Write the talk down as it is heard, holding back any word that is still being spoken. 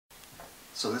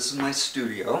So this is my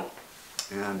studio,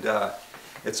 and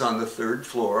it's on the third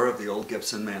floor of the old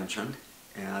Gibson mansion.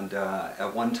 And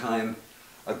at one time,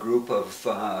 a group of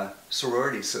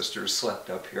sorority sisters slept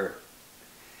up here.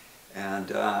 And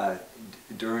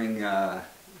during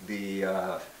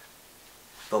the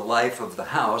life of the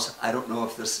house, I don't know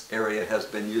if this area has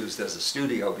been used as a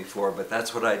studio before, but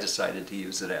that's what I decided to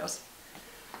use it as.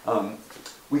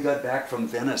 We got back from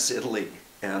Venice, Italy,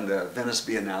 and Venice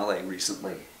Biennale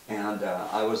recently, and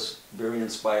I was very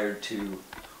inspired to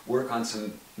work on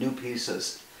some new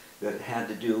pieces that had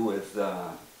to do with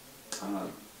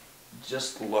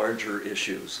just larger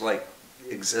issues like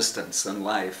existence and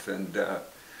life, and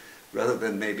rather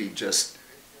than maybe just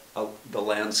the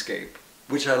landscape,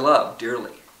 which I love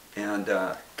dearly, and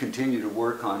continue to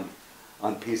work on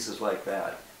pieces like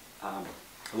that. I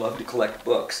love to collect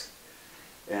books,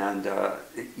 and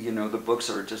you know, the books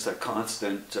are just a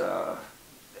constant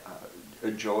a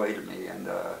joy to me, and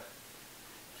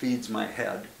feeds my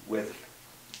head with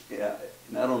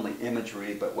not only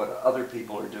imagery, but what other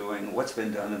people are doing, what's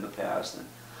been done in the past, and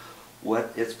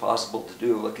what it's possible to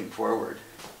do looking forward.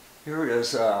 Here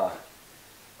is how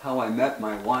I met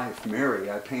my wife, Mary.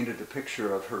 I painted a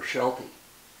picture of her Sheltie,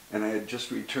 and I had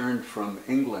just returned from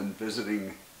England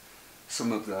visiting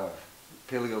some of the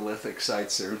Paleolithic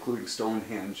sites there, including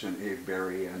Stonehenge and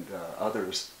Avebury and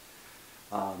others.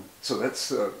 So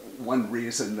that's one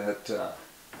reason that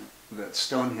that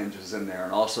Stonehenge is in there,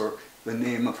 and also the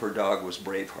name of her dog was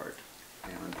Braveheart,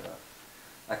 and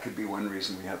that could be one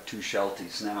reason we have two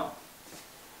Shelties now.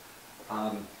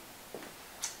 I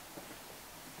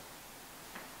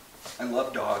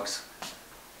love dogs.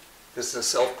 This is a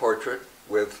self-portrait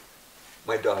with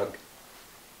my dog,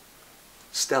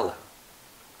 Stella,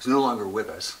 who's no longer with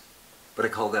us, but I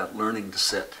call that learning to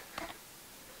sit.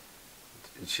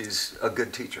 And she's a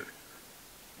good teacher.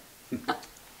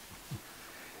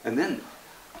 And then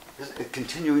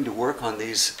continuing to work on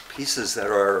these pieces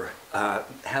that are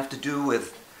have to do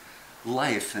with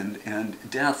life and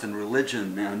death and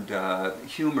religion and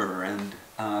humor and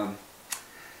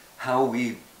how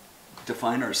we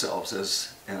define ourselves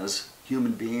as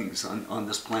human beings on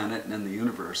this planet and in the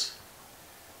universe.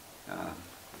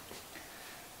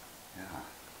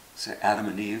 So Adam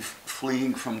and Eve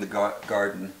fleeing from the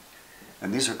garden,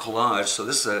 and these are collages. So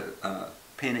this is a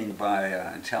painting by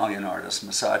an Italian artist,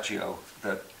 Masaccio,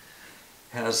 that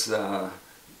has the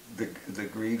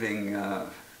grieving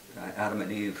Adam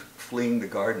and Eve fleeing the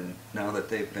garden now that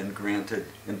they've been granted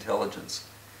intelligence.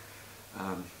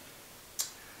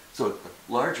 So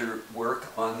larger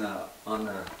work on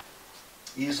the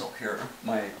easel here,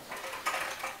 my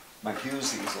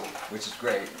Hughes easel, which is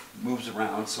great, moves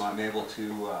around, so I'm able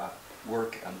to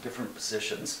work on different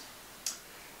positions.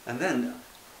 And then,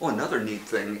 another neat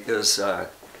thing is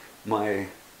my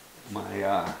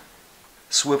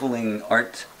swiveling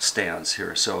art stands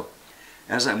here. So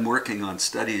as I'm working on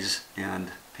studies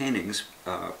and paintings,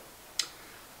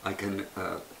 I can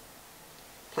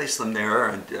place them there,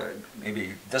 and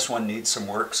maybe this one needs some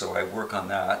work, so I work on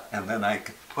that, and then I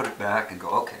can put it back and go,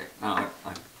 okay, now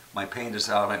my paint is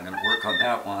out, I'm going to work on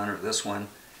that one or this one,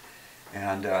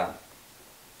 and I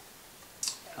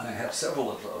have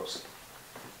several of those.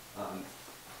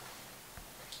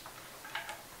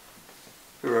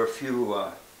 There are a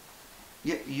few,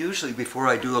 usually before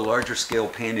I do a larger scale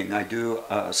painting, I do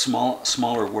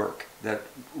smaller work that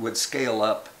would scale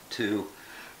up to,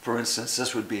 for instance,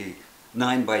 this would be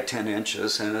 9 by 10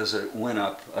 inches, and as it went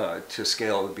up to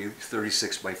scale, it would be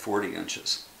 36 by 40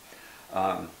 inches.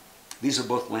 These are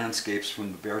both landscapes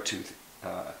from the Beartooth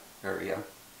area.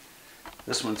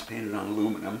 This one's painted on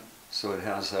aluminum, so it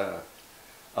has a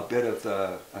bit of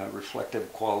the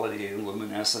reflective quality and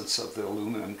luminescence of the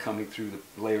aluminum coming through the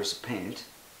layers of paint.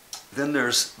 Then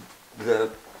there's the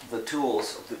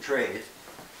tools of the trade,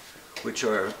 which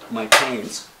are my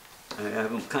paints. I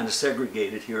have them kind of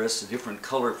segregated here as to different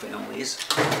color families.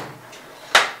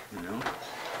 You know,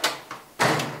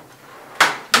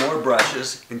 more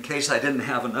brushes in case I didn't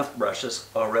have enough brushes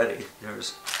already.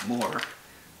 There's more.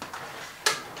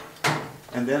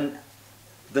 And then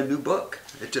the new book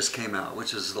that just came out,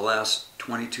 which is the last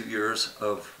 22 years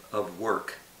of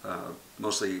work,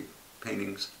 mostly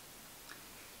paintings